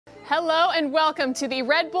Hello and welcome to the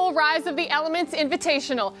Red Bull Rise of the Elements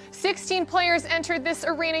Invitational. 16 players entered this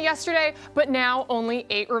arena yesterday, but now only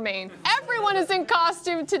 8 remain. Everyone is in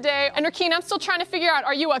costume today. And Rakeen, I'm still trying to figure out,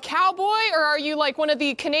 are you a cowboy or are you like one of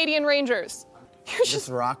the Canadian Rangers? You're just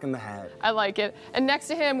rocking the hat. I like it. And next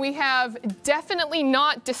to him, we have definitely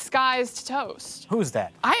not disguised Toast. Who's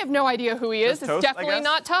that? I have no idea who he is. Just It's Toast, definitely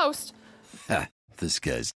not Toast. Ha, this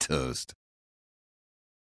guy's toast.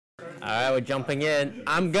 All right, we're jumping in.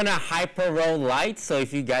 I'm gonna hyper roll lights, so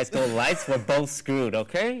if you guys go lights, we're both screwed,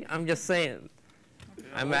 okay? I'm just saying.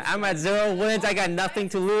 I'm at 0 wins. I got nothing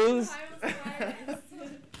to lose.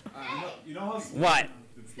 What?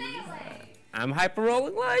 I'm hyper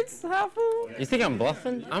rolling lights, Hafu. You think I'm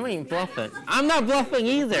bluffing? I ain't bluffing. I'm not bluffing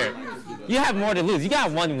either. You have more to lose. You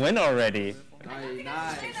got 1 win already.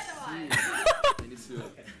 Nice.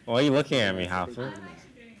 Why are you looking at me, Hafu?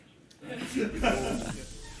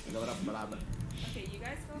 Okay, you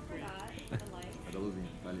guys go for that, the light.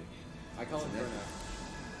 I call it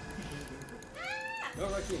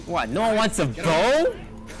What, no one wants a bow?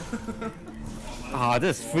 Oh,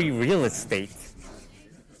 this is free real estate.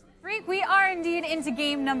 Freak, we are indeed into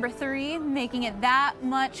game number 3, making it that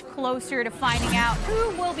much closer to finding out who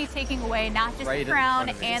will be taking away not just the crown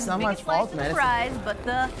and the biggest prize, but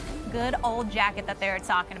the good old jacket that they were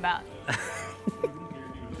talking about.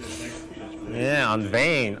 Yeah, on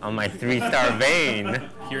Vayne, on my 3-star Vayne.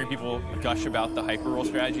 Hearing people gush about the hyper roll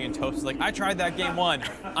strategy, and Toast is like, I tried that game 1.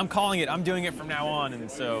 I'm calling it. I'm doing it from now on.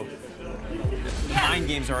 And so, the mind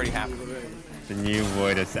game's already happened. The new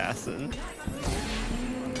Void Assassin.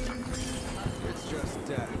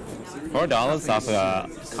 $4 off a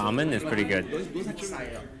common is pretty good.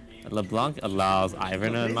 LeBlanc allows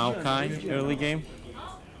Ivan and Maokai early game.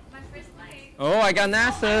 Oh, I got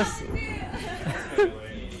Nasus.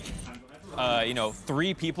 You know,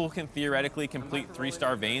 3 people can theoretically complete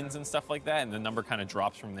 3-star Vaynes and stuff like that, and the number kind of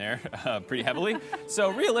drops from there pretty heavily. So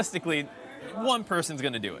realistically, 1 person's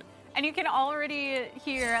going to do it. And you can already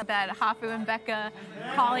hear that Hafu and Becca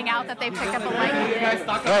calling out that they picked up a light.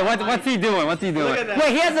 Wait, what's he doing? What's he doing?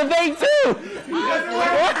 Wait, he has a Vayne too!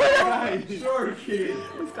 Sure, kid.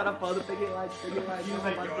 Os caras falam, peguei light.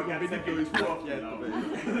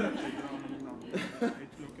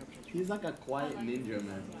 He's like a quiet ninja,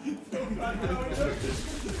 man.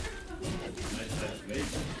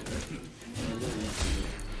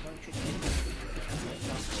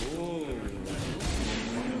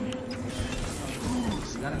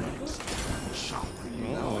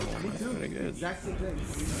 Oh, pretty good. Exact same thing.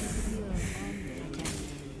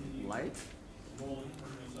 Light?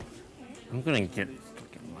 I'm gonna get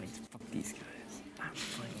fucking lights. Fuck these guys. I'm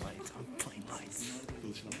playing lights. I'm playing lights.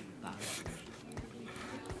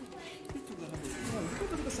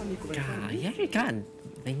 God, you already got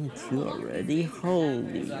Vayne 2 already?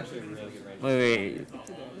 Holy. Wait.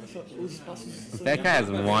 Becca has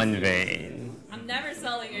 1 Vayne. I'm never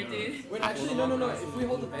selling her, dude. Wait, actually, no. If we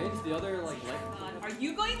hold the Vaynes, the other, like, Are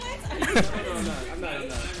you going lights? No, I'm not.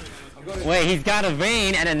 I'm going Wait, he's got a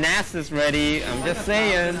Vayne and a Nasus ready. I'm just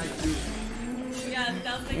saying. Yeah,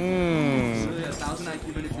 that's like... 1,000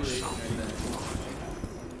 IQ manipulation right there.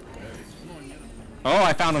 Oh,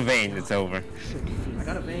 I found a Vayne. It's over. I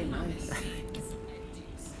got a Vayne, nice.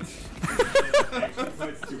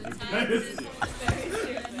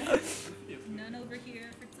 None over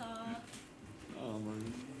here for top. Oh,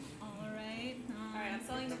 man. Alright, I'm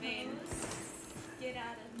selling the Vaynes. Get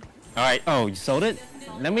out of... All right. Oh, you sold it?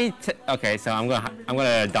 Let me. Okay, so I'm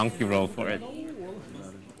gonna donkey roll for it.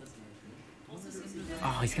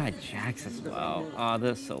 Oh, he's got Jax as well. Oh,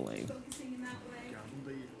 this is so lame.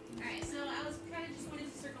 Alright, so I was kind of just wanting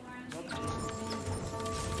to circle around.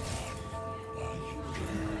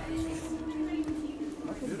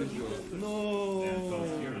 No.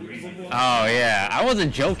 Oh yeah, I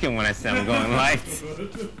wasn't joking when I said I'm going lights.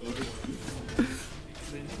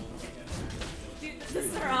 Dude, this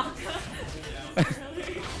is Soraka.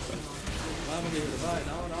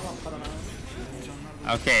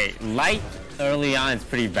 Okay, light early on is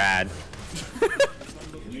pretty bad.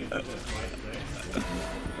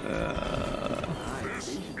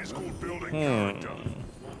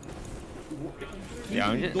 Yeah,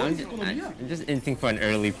 I'm just inting for an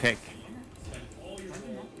early pick.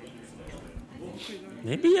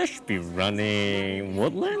 Maybe I should be running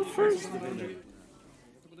Woodland first?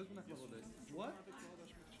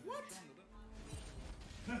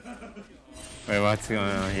 Wait, what's going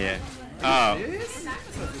on here? Oh.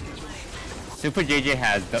 Super JJ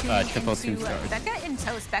has triple 2-stars. Becca and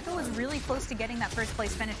Toast. Becca was really close to getting that first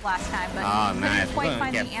place finish last time, but nice. couldn't quite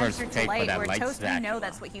find the First answer to take for light, that where light Toast, we stack. know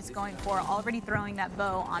that's what he's going for, already throwing that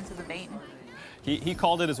bow onto the Vayne. He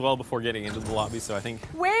called it as well before getting into the lobby, so I think...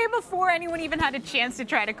 Way before anyone even had a chance to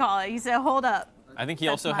try to call it. He said, hold up. I think he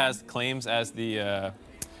also has claims as the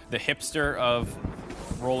hipster of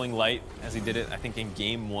rolling light, as he did it, I think, in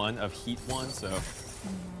game 1 of Heat 1, so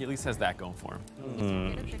he at least has that going for him.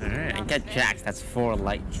 All right, and get Jax, that's 4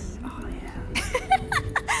 lights. Oh,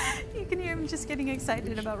 yeah. You can hear him just getting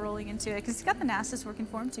excited about rolling into it, because he's got the Nasus working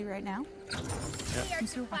for him, too, right now. Yep.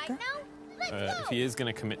 If he is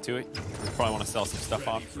going to commit to it, you probably want to sell some stuff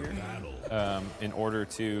off here in order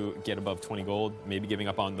to get above 20 gold, maybe giving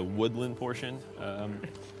up on the woodland portion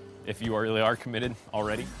if you really are committed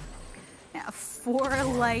already. Yeah, 4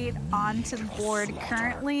 light onto the board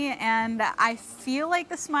currently, and I feel like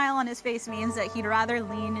the smile on his face means that he'd rather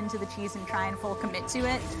lean into the cheese and try and full commit to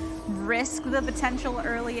it, risk the potential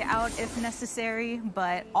early out if necessary,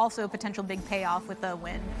 but also potential big payoff with the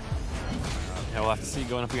win. Yeah, we'll have to see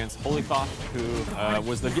going up against Holyfoth, who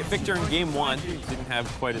was the victor in game 1, didn't have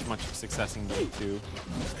quite as much success in game 2.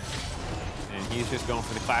 And he's just going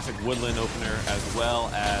for the classic woodland opener as well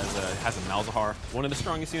as has a Malzahar. One of the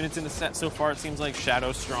strongest units in the set so far, it seems like.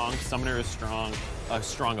 Shadow's strong, Summoner is strong, a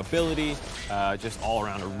strong ability, just all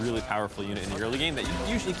around a really powerful unit in the early game that you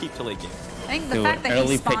usually keep to late game. I think the fact that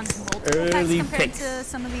he spawns multiple packs compared to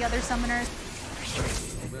some of the other summoners.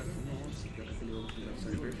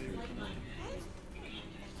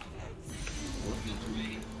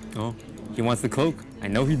 Oh, he wants the cloak? I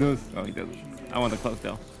know he does. Oh, he doesn't. I want the cloak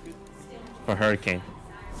though. For Hurricane.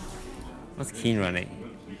 What's Keen running?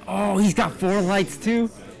 Oh, he's got 4 lights too?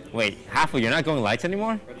 Wait, Halfway, you're not going lights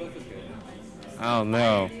anymore? Oh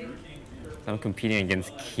no. I'm competing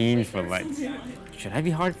against Keen for lights. Should I be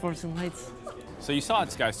hard forcing lights? So you saw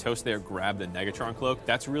this guy's toast there grab the Negatron cloak.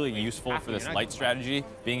 That's really useful for this light strategy.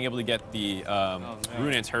 Being able to get the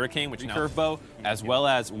Runeant's Hurricane, which is curve bow, as well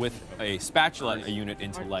as with a spatula a unit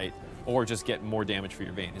into light, or just get more damage for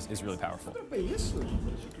your Vayne is really powerful.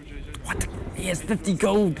 What? He has 50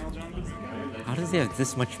 gold. How does he have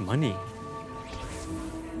this much money?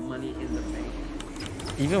 Money in the bank.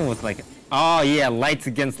 Even with like, oh yeah, lights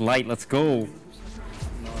against light. Let's go.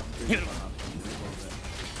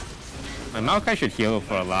 My Maokai should heal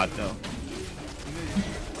for a lot though.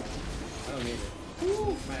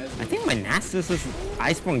 I think my Nasus'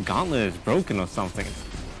 Iceborne Gauntlet is broken or something.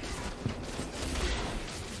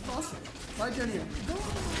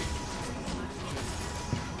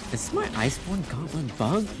 Is my Iceborne Gauntlet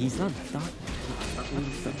bugged? He's not done.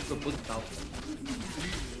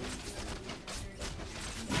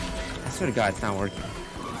 I swear to God, it's not working.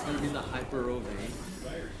 It's gonna be the hyper row vein.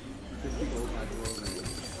 50 gold hyper row vein.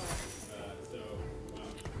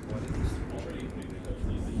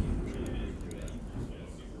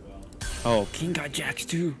 Oh, King got Jax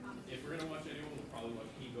too.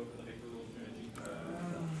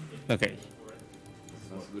 Okay.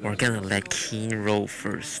 We're gonna let Keen roll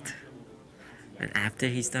first. And after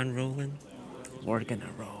he's done rolling, we're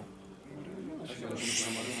gonna roll.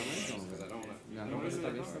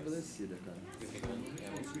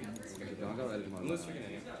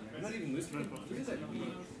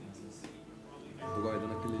 Tô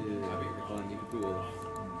guardando aquele amigo do...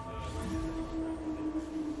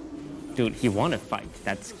 Dude, he won a fight.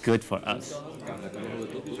 That's good for us.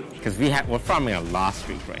 Because we're farming a loss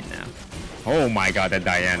streak right now. Oh my god, that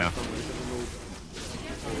Diana.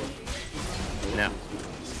 No.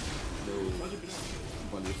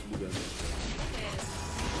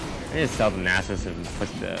 I need to sell the Nasus and put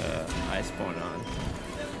the Iceborne on.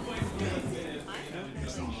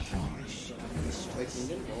 Is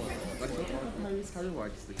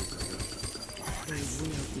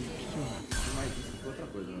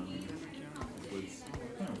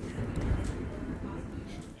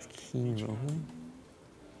he rolling?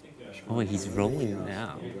 Oh, he's rolling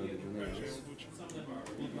now.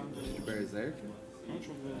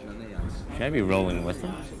 Should I be rolling with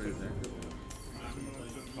him?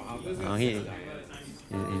 Oh, he's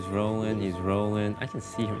rolling. I can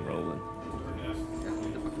see him rolling.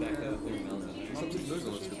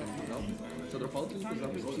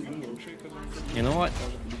 You know what?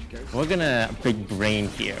 We're gonna big brain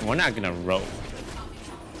here. We're not gonna roll.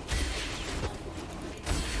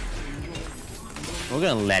 We're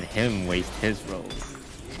gonna let him waste his rolls.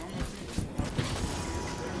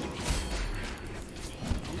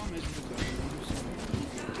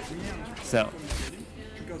 So,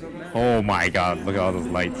 oh my god, look at all those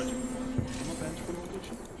lights.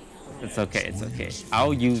 It's okay, it's okay.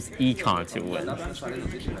 I'll use Econ to win.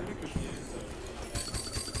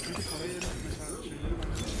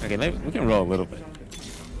 Okay, we can roll a little bit.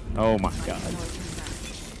 Oh my god.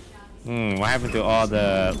 What happened to all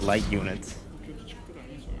the light units?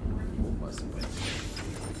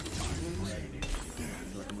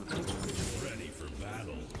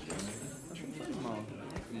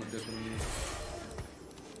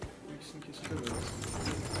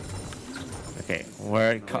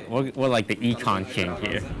 We're like the econ king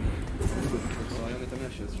here.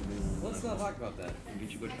 Let's not talk about that.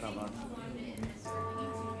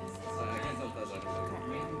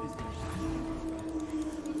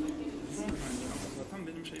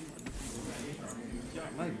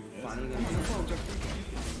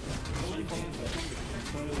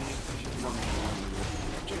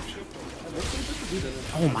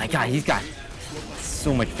 Oh my god, he's got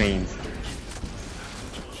so much veins.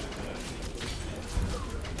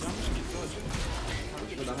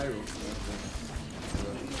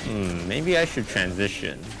 Maybe I should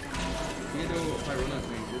transition.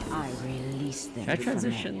 I release them. Can I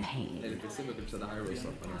transition?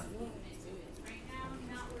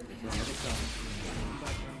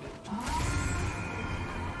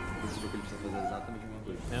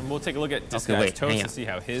 And we'll take a look at this guy's Toast to see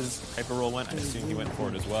how his hyper roll went. I assume he went for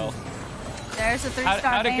it as well. There's a 3-star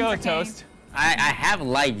How'd it go, for Toast? I have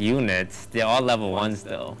light units. They're all level 1s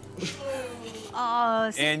though. Oh,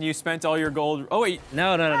 and you spent all your gold. Oh wait.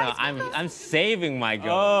 No. I'm saving my gold.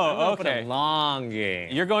 Oh, For the long game.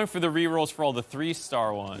 You're going for the rerolls for all the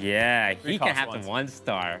 3-star ones. Yeah, he can have ones. the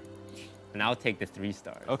 1-star, and I'll take the 3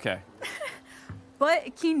 stars. Okay.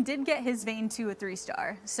 But Keen did get his vein to a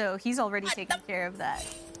 3-star, so he's already taken care of that.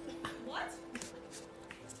 What?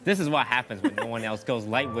 This is what happens when no one else goes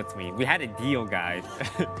light with me. We had a deal, guys.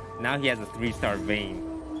 Now he has a 3-star vein.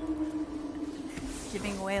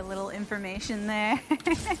 Giving away a little information there.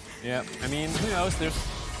 Yeah, I mean, who knows?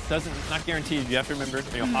 Not guaranteed. You have to remember,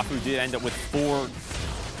 Hafu did end up with 4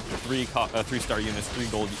 3-star units,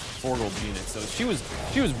 4 gold units. So she was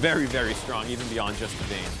very, very strong, even beyond just the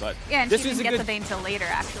vein. But yeah, and this she didn't get good... the vein till later.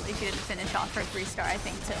 Actually, she didn't finish off her 3-star, I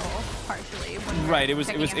think, till partially. Right. It was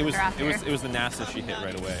the NASA she hit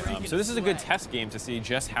right away. So this is a good test game to see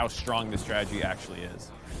just how strong this strategy actually is.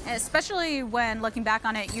 Especially when looking back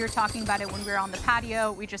on it, you were talking about it when we were on the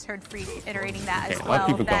patio. We just heard Free iterating that as well.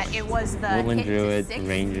 That it was the hit to 6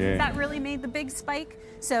 Ranger that really made the big spike.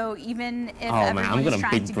 So even if everyone is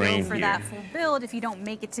trying to go for that full build, if you don't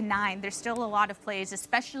make it to 9, there's still a lot of plays,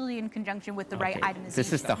 especially in conjunction with the right itemization.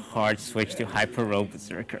 This is the hard switch to Hyper Roll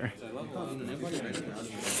Berserker.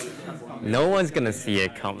 No one's gonna see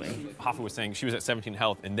it coming. Hafu was saying she was at 17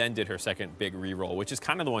 health and then did her second big reroll, which is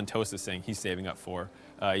kind of the one Toast is saying he's saving up for.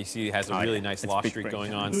 You see he has a really nice loss streak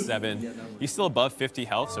going on, 7. He's still above 50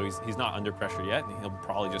 health, so he's not under pressure yet. And he'll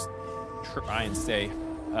probably just try and stay,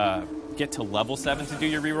 get to level 7 to do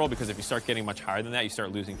your reroll, because if you start getting much higher than that, you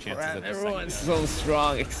start losing chances at the Everyone's so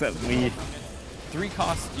strong except me.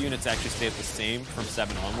 3-cost units actually stay the same from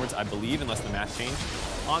 7 onwards, I believe, unless the math changed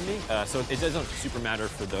on me. So it doesn't super matter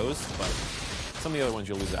for those, but some of the other ones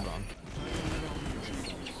you'll lose out on.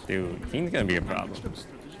 Dude, King's gonna be a problem.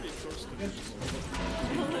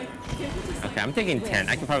 Okay, I'm taking 10.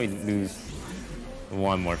 I can probably lose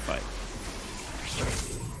 1 more fight.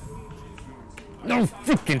 No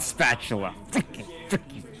freaking spatula! Freaking.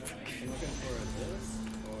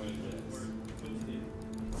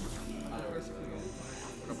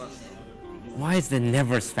 Why is there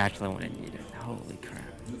never a spatula when I need it? Holy crap.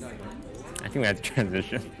 I think we have to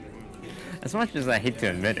transition. As much as I hate to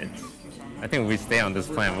admit it, I think if we stay on this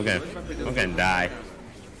plan, we're gonna die.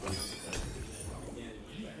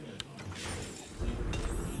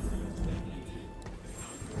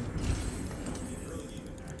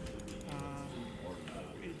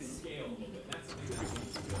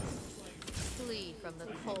 Flee from the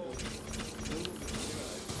cold.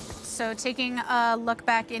 So taking a look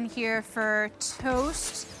back in here for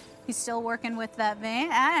Toast. He's still working with that vein.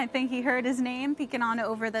 I think he heard his name peeking on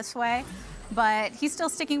over this way. But he's still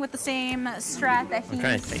sticking with the same strat that he's... I'm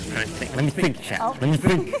trying to think. Let me think, chat. Oh. Let me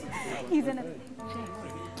think. He's in a...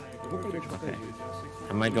 Okay.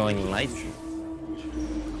 Am I going light?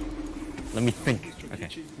 Let me think. Okay.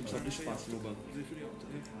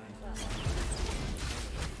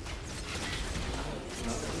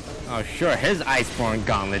 Oh, sure. His Iceborne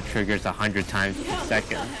Gauntlet triggers 100 times per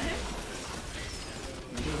second.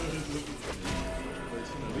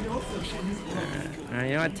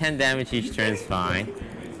 You know what? 10 damage each turn is fine.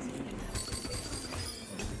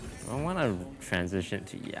 I want to transition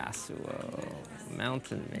to Yasuo.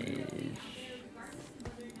 Mountain Mage.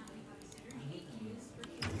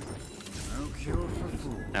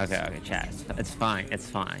 Okay, chat. It's fine. It's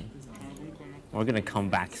fine. We're gonna come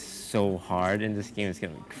back so hard in this game. It's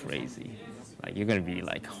gonna be crazy. Like, you're gonna be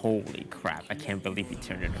like, holy crap! I can't believe he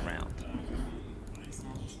turned it around.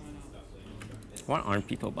 What aren't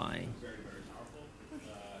people buying?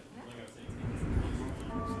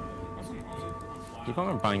 People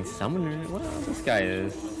aren't buying Summoner. Well, this guy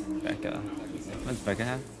is Becca. What does Becca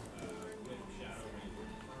have?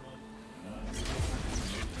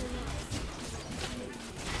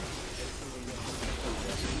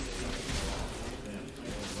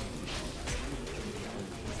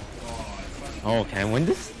 Oh, can I win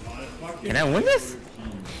this? Can I win this?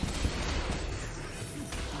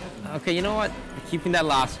 Okay, you know what? Keeping that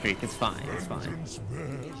loss streak, it's fine, it's fine.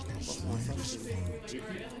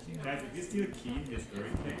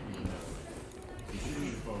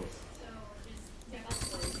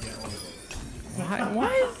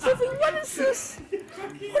 Why is something, what is this?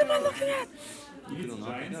 What am I looking at?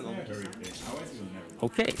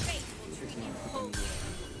 Okay.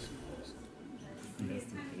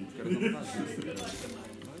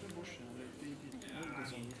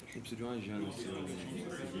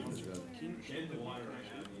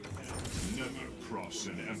 Never cross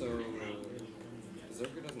an empire.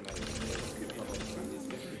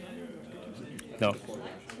 No.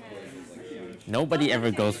 Nobody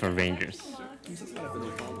ever goes for Rangers.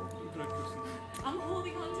 I'm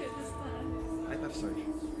holding on to it this time.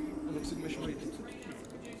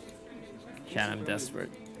 Chat, I'm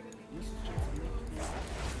desperate.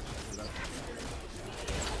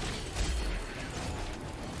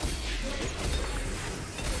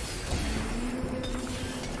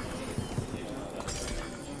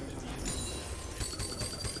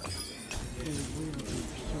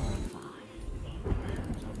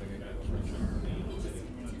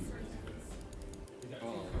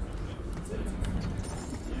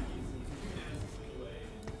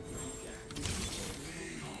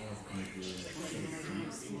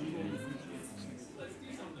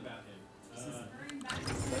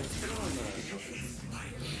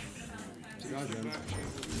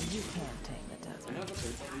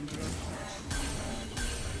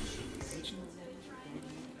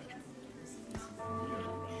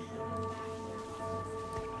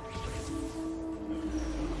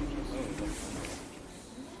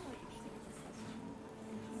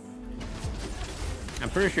 I'm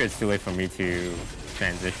pretty sure it's too late for me to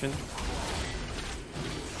transition.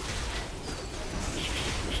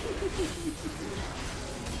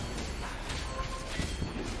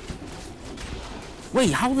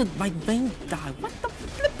 Wait, how did my Vayne die? What the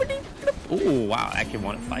flippity flip? Oh wow, I can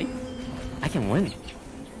want to fight. I can win. To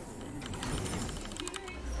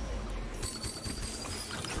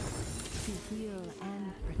heal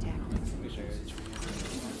and protect.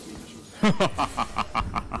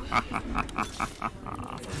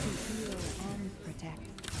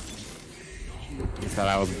 You thought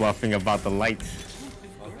I was bluffing about the lights.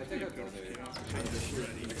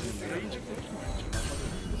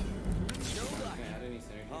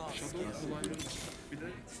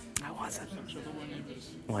 I wasn't.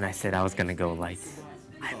 When I said I was gonna go light,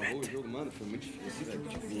 I meant.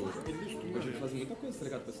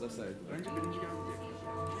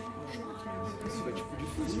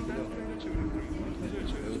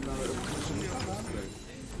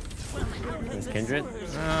 Is Kindred?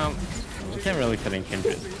 You can't really fit in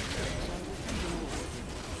Kindred.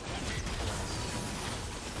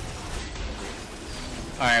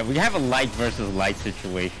 Alright, we have a light versus light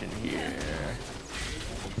situation here.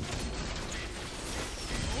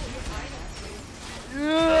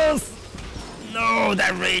 Yes! No,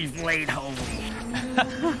 that Rage Blade, holy.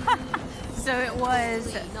 So it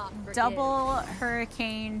was double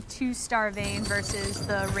Hurricane 2-star Vayne versus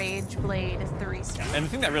the Rage Blade 3-star. And the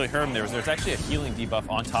thing that really hurt him there was there's actually a healing debuff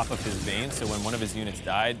on top of his Vayne, so when one of his units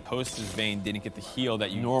died, post his Vayne didn't get the heal that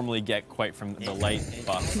you normally get quite from the light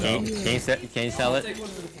buff. So Can you sell it?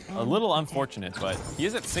 A little unfortunate, but he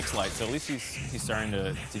is at 6 light, so at least he's starting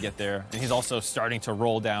to get there. And he's also starting to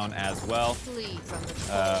roll down as well.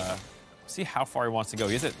 See how far he wants to go.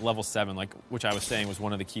 He's at level 7, like which I was saying was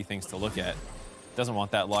one of the key things to look at. Doesn't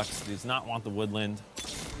want that Lux, does not want the Woodland.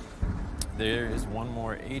 There is one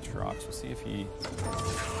more Aatrox. We'll see if he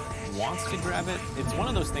wants to grab it. It's one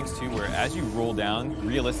of those things too where as you roll down,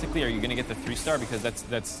 realistically, are you gonna get the 3-star? Because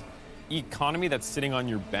that's economy that's sitting on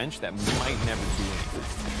your bench that might never do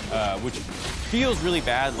anything. Which feels really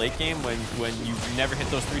bad late game when you never hit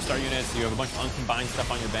those 3-star units, you have a bunch of uncombined stuff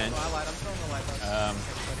on your bench.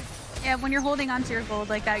 Yeah, when you're holding onto your gold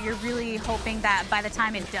like that, you're really hoping that by the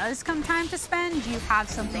time it does come time to spend, you have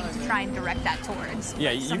something to try and direct that towards.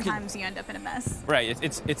 Yeah, sometimes you end up in a mess. Right,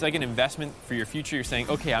 it's like an investment for your future. You're saying,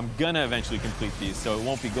 okay, I'm gonna eventually complete these, so it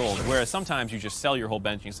won't be gold. Whereas sometimes you just sell your whole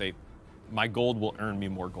bench and you say, my gold will earn me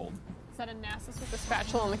more gold. Is that a Nasus with the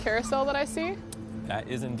spatula on the carousel that I see? That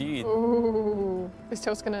is indeed. Ooh, is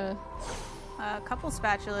Toast gonna? A couple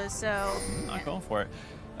spatulas, so. Not going for it.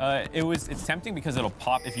 It's tempting because it'll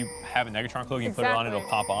pop if you have a Negatron cloak. You put it on, it'll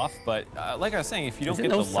pop off. But like I was saying, if you don't get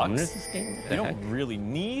the Lux, you don't really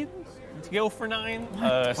need to go for 9.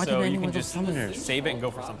 So you can just save it and go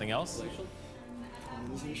for something else.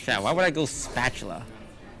 Chat, why would I go spatula?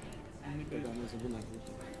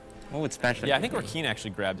 What would spatula? Yeah, I think Rakeen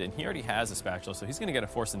actually grabbed it, and he already has a spatula, so he's going to get a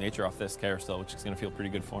Force of Nature off this carousel, which is going to feel pretty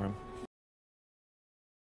good for him.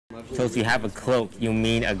 So if you have a cloak, you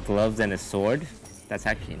mean a gloves and a sword? That's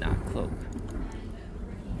actually not a cloak.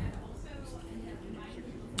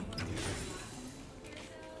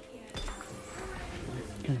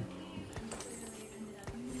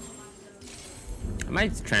 I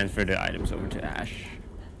might transfer the items over to Ash,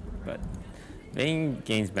 but Vayne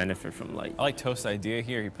gains benefit from light. I like Toast's idea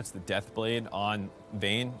here. He puts the Death Blade on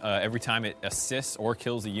Vayne. Every time it assists or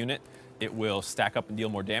kills a unit, it will stack up and deal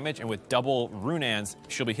more damage. And with double Runans,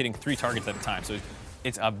 she'll be hitting 3 targets at a time. So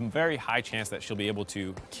it's a very high chance that she'll be able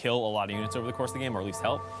to kill a lot of units over the course of the game, or at least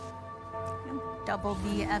help. Double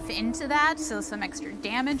BF into that, so some extra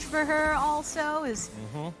damage for her also is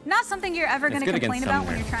not something you're ever going to complain about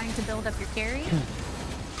when you're trying to build up your carry.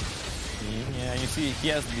 Yeah, you see he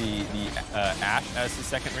has the Ash as his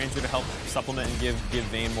second ranger to help supplement and give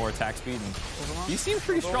Vayne more attack speed. And he seemed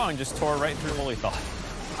pretty strong, just tore right through Holy Thought.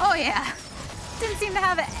 Oh yeah, didn't seem to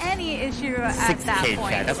have any issue at that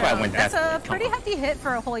point. That's why I went That's a pretty hefty hit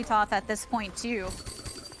for a Holy Thoth at this point too.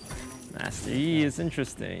 Master E is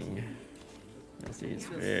interesting. Master E is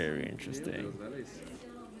very interesting.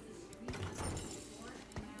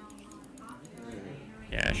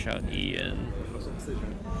 Yeah, shout E in.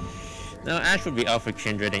 No, Ash would be out for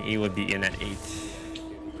Kindred and E would be in at 8.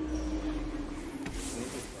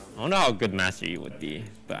 I don't know how good Master E would be,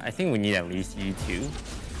 but I think we need at least E2.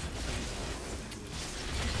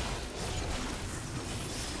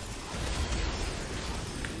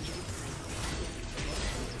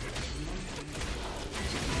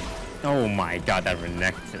 Oh my god, that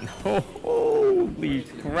Renekton. Holy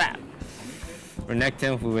crap.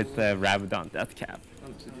 Renekton with the Rabadon Death Cap.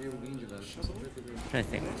 I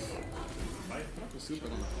think.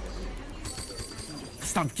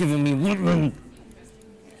 Stop giving me woodland!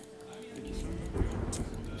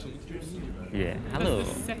 Yeah, hello.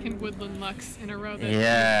 That's the second Woodland Lux in a row that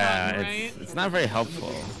yeah, done, right? it's not very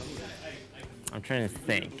helpful. I'm trying to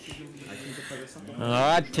think.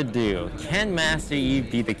 What to do? Can Master E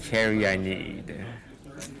be the carry I need?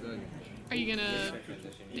 Are you gonna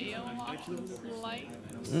bail off light?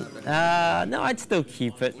 No, I'd still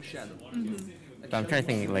keep it. But I'm trying to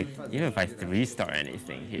think, like, even if I 3-star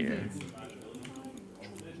anything here.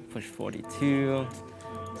 Push 42.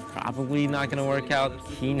 Probably not gonna work out.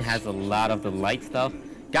 Keen has a lot of the light stuff.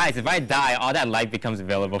 Guys, if I die, all that light becomes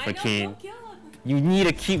available for Keen. You need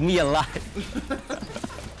to keep me alive.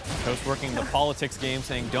 Toast working the politics game,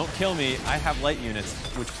 saying, don't kill me, I have light units,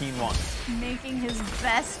 which Keen wants. Making his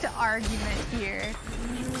best argument here.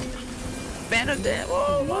 Banner dead.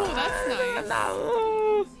 Oh, that's nice.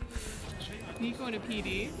 No. Nico and a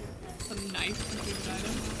PD. Some nice completed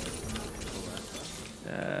item.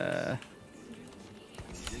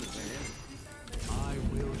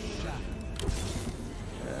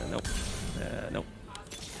 Nope. Nope.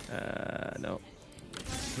 Nope.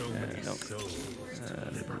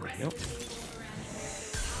 Nope.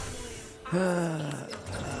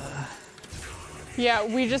 Yeah,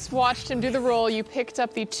 we just watched him do the roll. You picked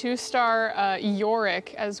up the 2-star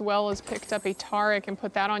Yorick as well as picked up a Taric and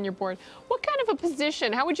put that on your board. What kind of a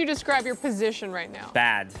position? How would you describe your position right now?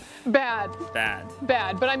 Bad. Bad. Bad.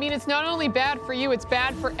 Bad. But I mean, it's not only bad for you, it's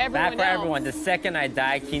bad for everyone Bad for else. everyone. The second I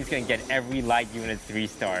die, Keen's gonna get every light unit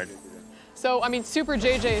 3-starred. So, I mean, Super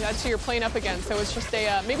JJ, that's who you're playing up against. So it's just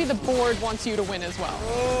a, maybe the board wants you to win as well.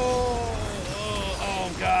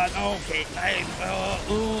 Oh God, okay.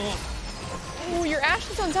 Ooh, your Ash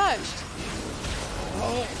is untouched.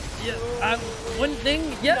 Oh, yeah. One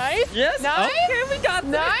thing, yes. Nice. Yes. Nice. Okay, we got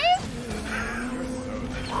Nice.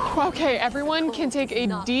 Okay, everyone can take a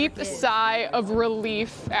deep sigh of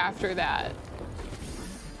relief after that.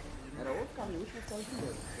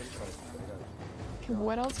 Okay,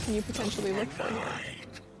 what else can you potentially look for here?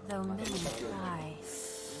 Though many fly.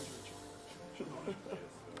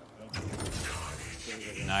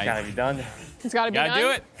 Nice. Gotta be done. It's gotta be done. Gotta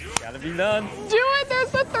do it. Gotta be done. Do it!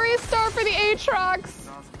 There's the 3-star for the Aatrox.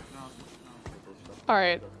 All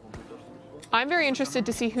right. I'm very interested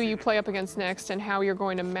to see who you play up against next and how you're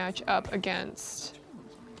going to match up against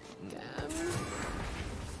them.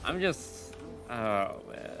 I'm just, oh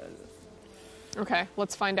man. Okay,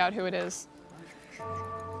 let's find out who it is.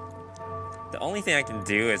 The only thing I can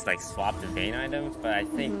do is like swap the Vayne items, but I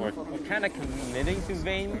think we're kind of committing to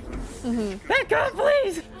Vayne. Back up,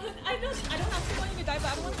 please! I don't have to want you to die,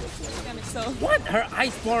 but I don't want to take too much damage, so. What? Her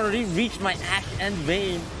ice bar already reached my Ash and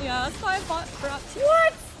Vayne. Yeah, that's why I brought 2.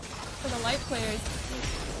 What? For the light players.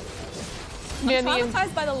 Yeah, I'm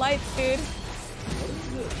traumatized by the lights, dude.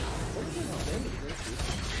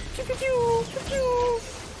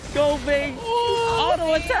 Go, Vayne!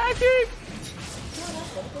 Auto attacking!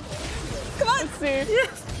 Come on. Let's see.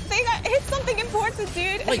 They got hit something important,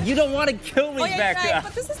 dude. Like, you don't want to kill me Oh, yeah, back you're right,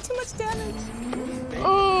 here. but this is too much damage.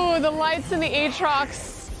 Ooh, the lights and the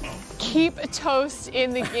Aatrox keep Toast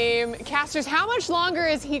in the game. Casters, how much longer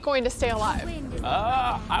is he going to stay alive?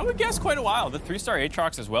 I would guess quite a while. The 3-star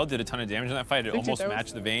Aatrox as well did a ton of damage in that fight. It almost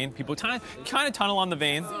matched the Vayne. People kind of tunnel on the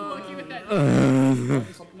Vayne.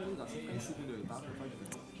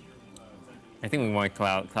 I think we want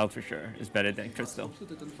Cloud. Cloud for sure is better than Crystal.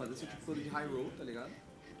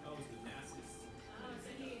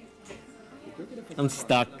 I'm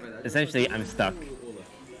stuck. Essentially, I'm stuck.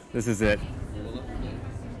 This is it.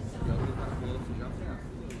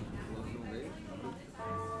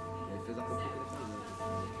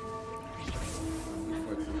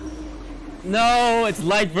 No, it's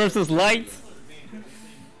light versus light.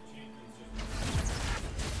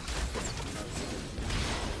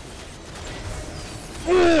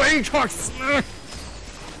 Ooh, Aatrox!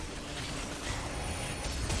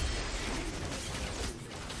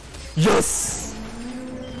 Yes!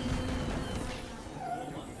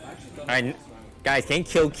 Alright, guys, can you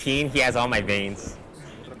kill Keen? He has all my veins.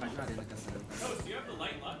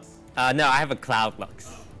 No, I have a Cloud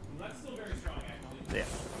Lux. Yeah.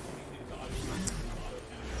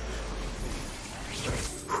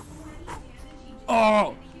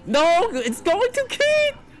 Oh! No! It's going to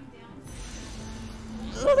Keen!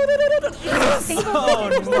 Oh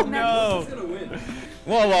no!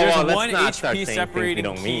 Whoa, There's let's one not start HP saying separating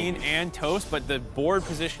things we don't Keen mean. and Toast, but the board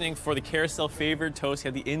positioning for the carousel favored Toast. He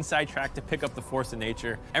had the inside track to pick up the force of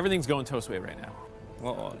nature. Everything's going Toast way right now.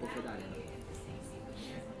 Whoa.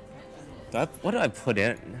 What did I put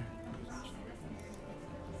in?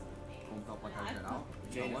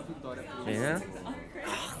 Yeah?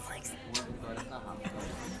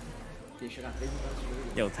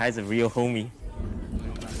 Yo, Ty's a real homie.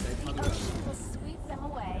 Sweep them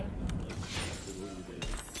away.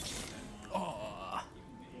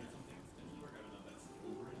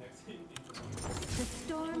 The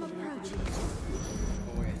storm approaches.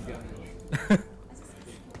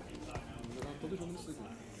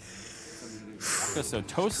 So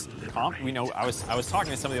Toast comp, we know I was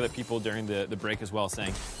talking to some of the other people during the break as well,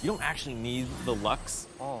 saying you don't actually need the Lux,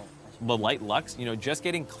 the light Lux. You know, just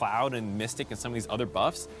getting Cloud and Mystic and some of these other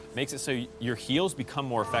buffs makes it so your heals become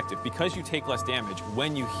more effective. Because you take less damage,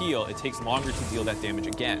 when you heal, it takes longer to deal that damage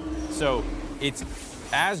again. So it's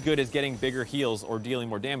as good as getting bigger heals or dealing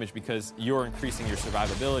more damage because you're increasing your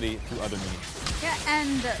survivability through other means. Yeah,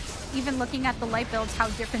 and even looking at the light builds, how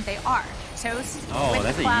different they are. Toast Oh, with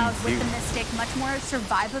that's the a Cloud, huge with the dude. Mystic, much more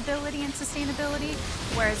survivability and sustainability.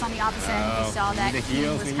 Whereas on the opposite end, we saw that need the he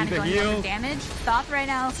heals, was we kind need of the going over heals. damage. Thoth right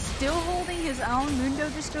now still holding his own. Mundo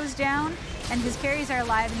just goes down, and his carries are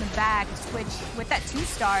alive in the back. Twitch with that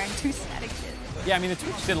 2-star and 2 static shit. Yeah, I mean, the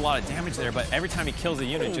Twitch did a lot of damage there, but every time he kills a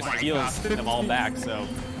unit, it just heals them all back. So,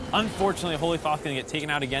 unfortunately, Holy Thoth going to get taken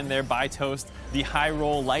out again there by Toast, the high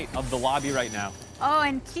roll light of the lobby right now. Oh,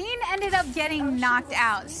 and Keen ended up getting knocked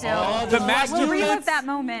out, so the master we'll relive units. that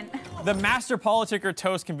moment. The master politicker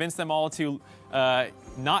Toast convinced them all to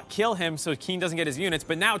not kill him so Keen doesn't get his units,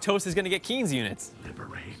 but now Toast is going to get Keen's units.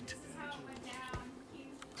 Liberate.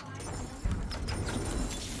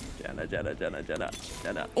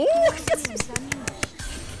 Jenna. Oh!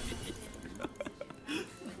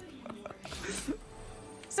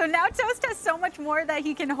 So now Toast has so much more that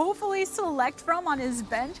he can hopefully select from on his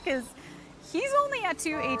bench because he's only at 2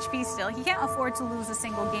 HP still. He can't afford to lose a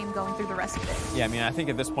single game going through the rest of it. Yeah, I mean, I think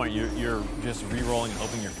at this point you're just re-rolling and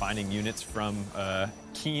hoping you're finding units from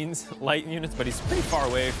Keen's light units, but he's pretty far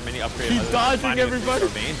away from any upgrade. He's dodging everybody.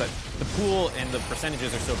 Vein, but the pool and the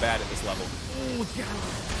percentages are so bad at this level.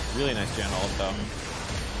 Really nice gen ult though.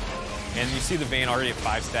 And you see the Vayne already at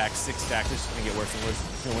 5 stacks, 6 stacks. It's just gonna get worse and worse.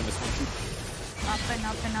 He's gonna win this one too. Up and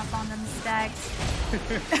up and up on them stacks.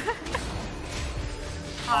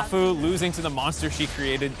 Afu losing to the monster she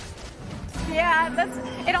created. Yeah,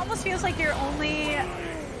 it almost feels like you're only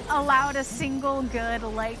allowed a single good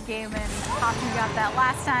light game, and Hafu got that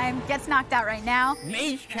last time. Gets knocked out right now.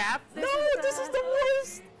 Mage cap? No, this is the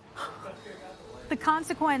worst. The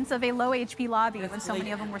consequence of a low HP lobby when so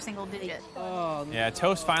many of them were single digit. Yeah,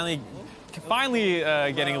 Toast finally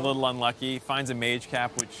getting a little unlucky. Finds a mage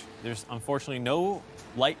cap, which there's unfortunately no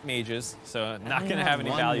light mages, so not going to have any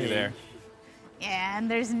value there. Yeah,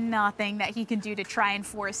 and there's nothing that he can do to try and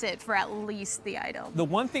force it for at least the item. The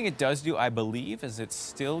one thing it does do, I believe, is it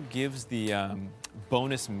still gives the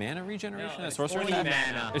bonus mana regeneration. No, at sorcerer 20 cap.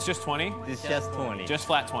 mana. It's just 20? It's just 20. Just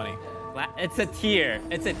flat 20. It's a tier.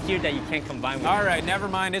 It's a tier that you can't combine with. All right, never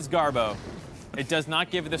mind. It's Garbo. It does not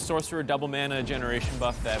give the Sorcerer double mana generation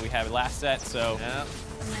buff that we had last set, so. Yep.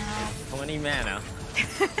 No. 20 mana.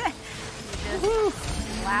 Just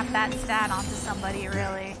slap that stat onto somebody,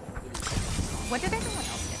 really. What did everyone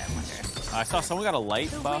else get, I wonder? I saw someone got a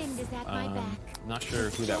light buff. Not sure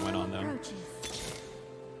who that went on, though.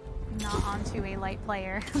 Not onto a light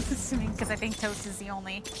player, I'm assuming, because I think Toast is the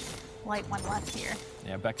only light one left here.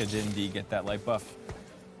 Yeah, Becca did indeed get that light buff.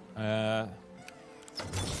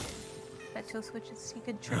 That Toast switches, he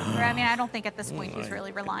could trigger. I mean, I don't think at this point he's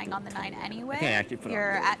really relying on the 9 anyway.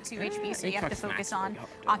 You're at 2 HP, so you have to focus on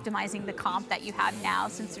optimizing the comp that you have now,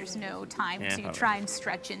 since there's no time to try and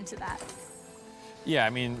stretch into that. Yeah, I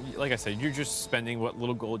mean, like I said, you're just spending what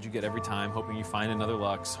little gold you get every time, hoping you find another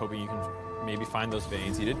Lux, hoping you can maybe find those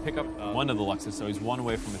veins. He did pick up one of the Luxes, so he's one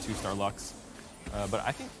away from a 2-star Lux. But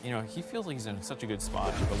I think, you know, he feels like he's in such a good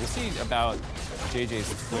spot. But we'll see about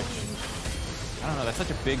JJ's Twitch. I don't know, that's such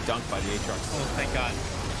a big dunk by the Aatrox. Oh, thank God.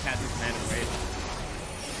 Kathy's mana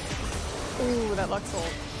Ooh, that Lux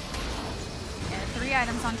ult. Yeah, 3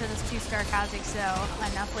 items onto this 2-star Kha'Zix, so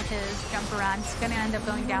enough with his jump around. It's gonna end up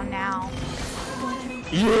going down now.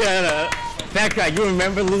 Yeah, that guy, you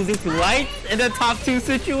remember losing to Light in the top 2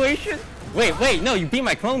 situation? Wait, no, you beat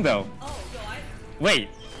my clone though. Oh, do I? Wait.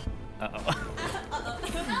 Uh-oh.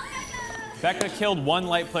 Becca killed one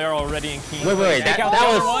light player already in Keen. Wait, that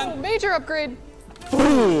was one. Major upgrade.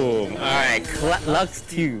 Boom! Alright, Lux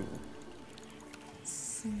 2.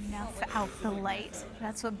 Snuff out the light.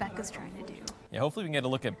 That's what Becca's trying to do. Yeah, hopefully we can get a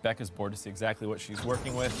look at Becca's board to see exactly what she's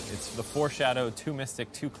working with. It's the Foreshadow, 2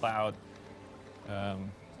 Mystic, 2 Cloud.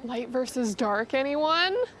 Light versus dark,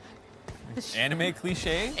 anyone? Anime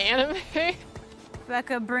cliche? Anime?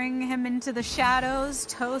 Becca bring him into the shadows.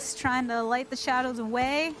 Toast trying to light the shadows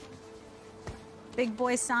away. Big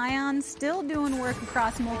boy Scion still doing work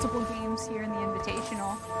across multiple games here in the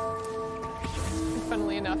Invitational. And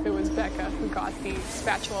funnily enough, it was Becca who got the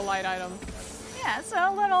spatula light item. Yeah, so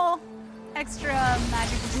a little extra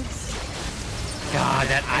magic boost. God,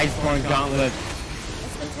 that Iceborne Gauntlet.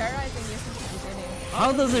 It's been terrorizing you since the beginning.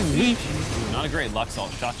 How does it reach? Ooh, not a great Lux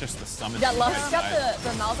ult shot, just the summon. Yeah, Lux got the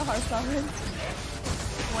Malzahar summon.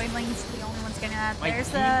 Voidling's the only one's getting that. There's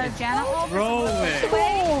the Janna ult. Roll it.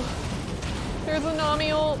 There's a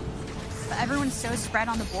Nami ult. But everyone's so spread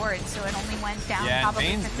on the board, so it only went down Yeah,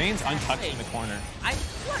 probably Vane's 50%. untouched in the corner.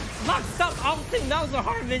 Lux, stop ulting, that was a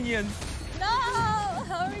hard minions. No!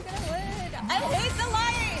 How are we gonna win? I hate the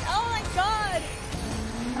light! Oh my god!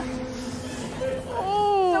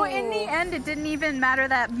 So in the end, it didn't even matter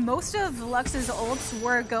that most of Lux's ults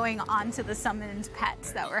were going onto the summoned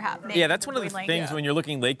pets that were happening. Yeah, that's one of the things when you're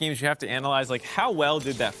looking late games, you have to analyze, like, how well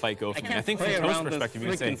did that fight go for me? I think from Toast's perspective, you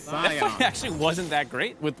can say, that fight actually wasn't that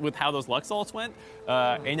great with how those Lux ults went,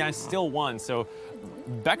 and I still won. So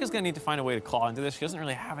Becca's going to need to find a way to claw into this. She doesn't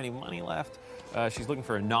really have any money left. She's looking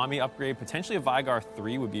for a Nami upgrade. Potentially a Vygar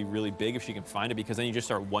 3 would be really big if she can find it, because then you just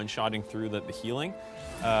start one-shotting through the healing,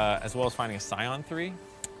 as well as finding a Scion 3.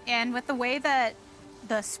 And with the way that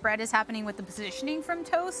the spread is happening with the positioning from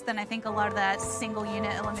Toast, then I think a lot of that single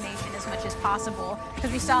unit elimination as much as possible.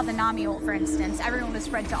 Because we saw the Nami ult, for instance, everyone was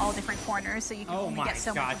spread to all different corners, so you can only get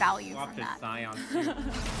so much value from that.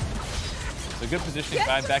 So good positioning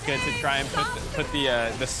by Becca to try and put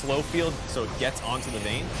the slow field so it gets onto the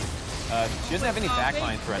Vayne. She doesn't have any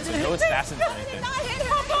backline threats, so no assassins or anything.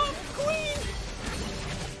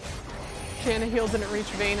 Janna heal didn't reach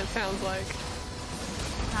Vayne, it sounds like.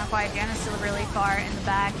 Not quite. Janna's still really far in the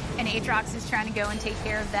back, and Aatrox is trying to go and take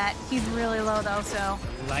care of that. He's really low though, so.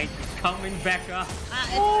 Light is coming back up.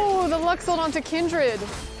 Oh, the Lux ult onto Kindred.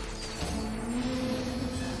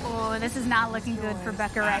 Oh, this is not looking good for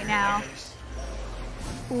Becca right now.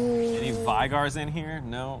 Any Vygars in here?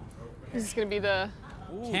 No. This is gonna be the.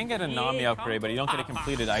 Can get a Nami upgrade, but you don't get a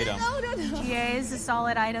completed item. GA is a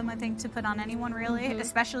solid item, I think, to put on anyone, really,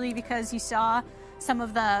 especially because you saw some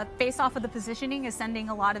of the, based off of the positioning, is sending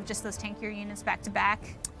a lot of just those tankier units back to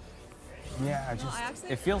back. Yeah,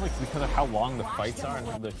 it feels like because of how long the fights are and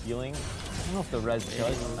how the healing, I don't know if the res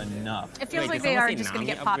does enough. It feels like they are just going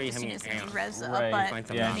to get popped as soon as they res up,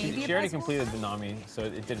 but yeah, maybe she already completed the Nami, so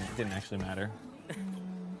it didn't actually matter.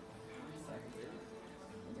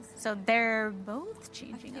 So they're both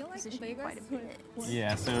changing up position quite a bit.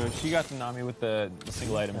 Yeah, so she got the Nami with the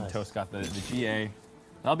single item, and Toast got the GA.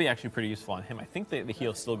 That'll be actually pretty useful on him. I think the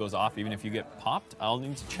heal still goes off even if you get popped. I'll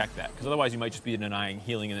need to check that, because otherwise you might just be denying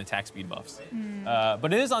healing and attack speed buffs.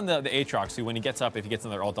 But it is on the Aatrox, who when he gets up, if he gets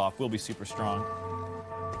another ult off, will be super strong.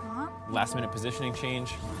 Last minute positioning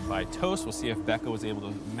change by Toast. We'll see if Becca was able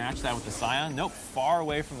to match that with the Scion. Nope, far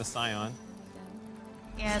away from the Scion.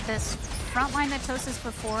 Yeah, this front line that Toast has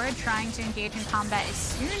put forward, trying to engage in combat as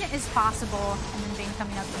soon as possible, and then Vayne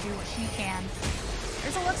coming up to do what she can.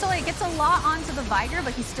 There's a look, so it gets a lot onto the Viger,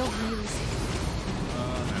 but he's still really safe.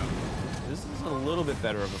 This is a little bit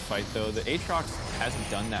better of a fight, though. The Aatrox hasn't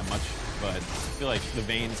done that much, but I feel like the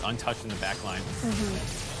Vayne's untouched in the back line.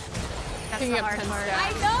 That's the hard part.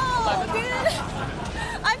 I know, dude.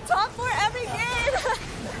 I'm top 4 every game.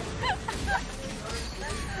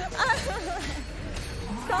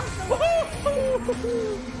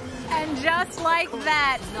 And just like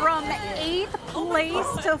that, from 8th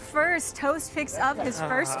place to 1st, Toast picks up his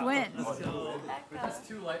first win. That's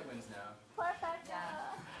 2 light wins now.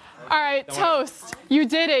 All right, Toast, you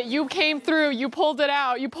did it. You came through. You pulled it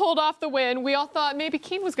out. You pulled off the win. We all thought maybe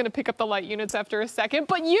Keen was going to pick up the light units after a second,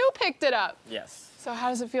 but you picked it up. Yes. So how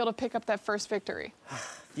does it feel to pick up that first victory?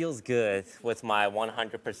 Feels good with my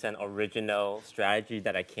 100% original strategy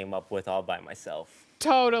that I came up with all by myself.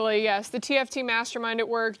 Totally, yes. The TFT mastermind at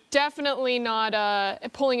work, definitely not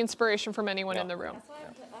pulling inspiration from anyone in the room.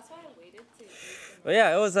 That's why I waited to. But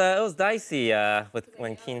yeah, it was dicey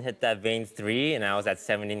when Keen hit that Vayne 3 and I was at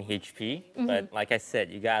 17 HP. But like I said,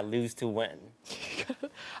 you gotta lose to win.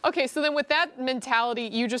 Okay, so then with that mentality,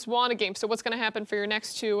 you just won a game. So what's gonna happen for your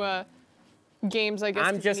next 2 games, I guess?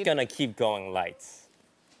 I'm just gonna keep going lights.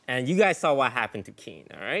 And you guys saw what happened to Keen,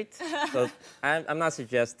 all right? So I'm not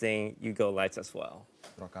suggesting you go lights as well.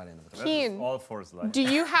 Keen, All force light. do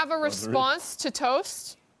you have a response to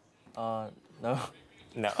Toast? No. No.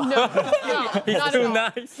 No, He's not too at all.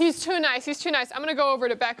 nice. He's too nice. He's too nice. I'm gonna go over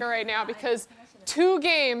to Becca right now because 2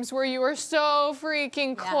 games where you were so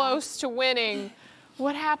freaking close to winning.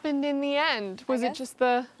 What happened in the end? Was it just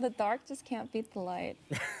the dark just can't beat the light.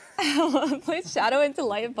 I played shadow into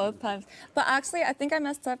light both times. But actually, I think I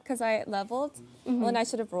messed up because I leveled when I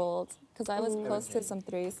should have rolled because I was close to some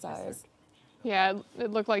 3 stars. Yeah,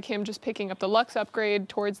 it looked like him just picking up the Lux upgrade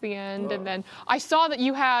towards the end, and then I saw that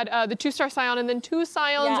you had the 2-star Scion and then 2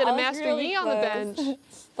 Scions and a Master really Yi on the bench.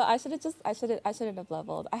 But I should have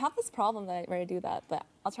leveled. I have this problem that I ready to do that, but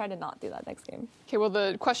I'll try to not do that next game. Okay, well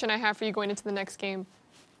the question I have for you going into the next game,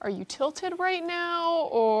 are you tilted right now,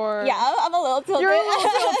 or? Yeah, I'm a little tilted. You're a little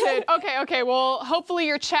tilted. Okay. Well, hopefully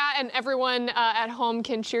your chat and everyone at home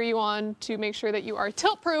can cheer you on to make sure that you are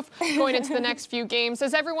tilt-proof going into the next few games.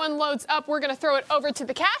 As everyone loads up, we're going to throw it over to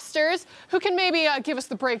the casters, who can maybe give us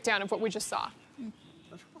the breakdown of what we just saw.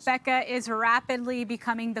 Becca is rapidly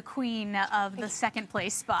becoming the queen of the 2nd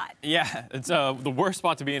place spot. Yeah, it's the worst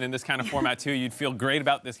spot to be in this kind of format, too. You'd feel great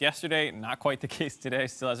about this yesterday. Not quite the case today.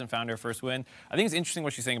 Still hasn't found her first win. I think it's interesting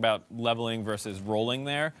what she's saying about leveling versus rolling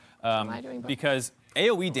there. Because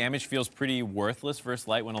AoE damage feels pretty worthless versus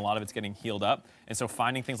light when a lot of it's getting healed up. And so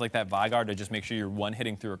finding things like that Vigar to just make sure you're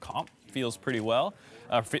one-hitting through a comp feels pretty well.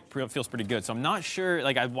 Feels pretty good. So I'm not sure.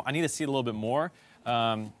 Like, I need to see it a little bit more.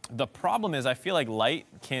 The problem is I feel like light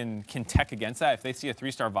can tech against that. If they see a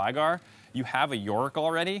 3-star Vigar, you have a Yorick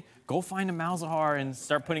already, go find a Malzahar and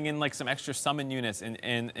start putting in like some extra summon units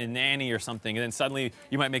and Nanny or something, and then suddenly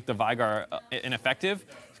you might make the Vigar ineffective.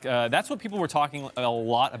 That's what people were talking a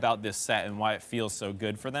lot about this set and why it feels so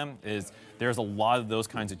good for them, is there's a lot of those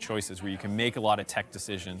kinds of choices where you can make a lot of tech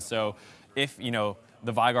decisions. So if, you know,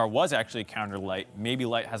 the Vigar was actually counter light, maybe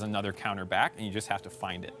light has another counter back and you just have to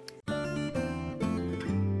find it.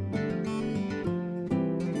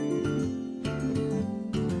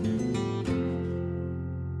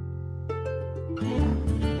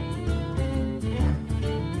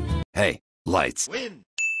 Hey, lights. Win.